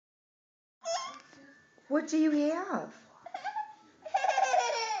What do you have?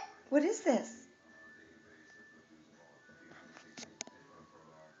 What is this?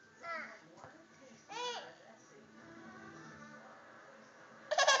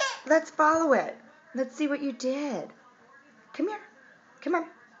 Let's follow it. Let's see what you did. Come here. Come on.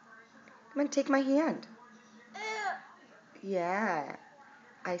 Come on, take my hand. Yeah,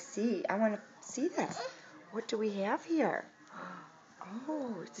 I see. I want to see this. What do we have here?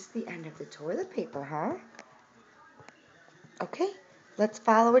 Oh, is this the end of the toilet paper, huh? Okay, let's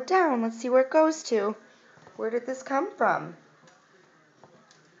follow it down. Let's see where it goes to. Where did this come from?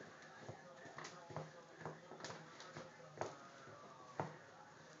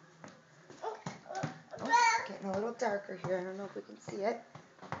 Oh, getting a little darker here. I don't know if we can see it.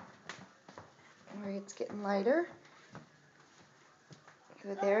 Where it's getting lighter.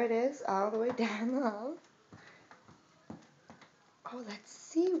 So there it is, all the way down the hall. Oh, let's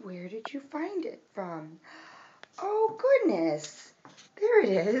see. Where did you find it from? Oh, goodness. There it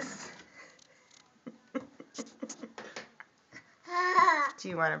is. Do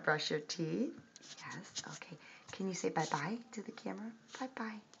you want to brush your teeth? Yes. Okay. Can you say bye-bye to the camera?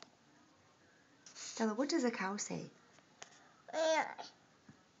 Bye-bye. Stella, what does a cow say?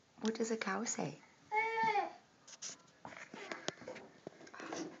 What does a cow say?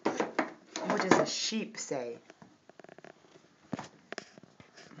 What does a sheep say?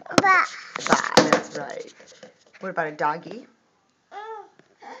 Bah. Bah, that's right. What about a doggy?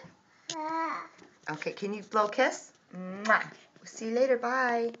 Okay, can you blow a kiss? Mwah. We'll see you later.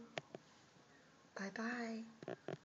 Bye. Bye-bye.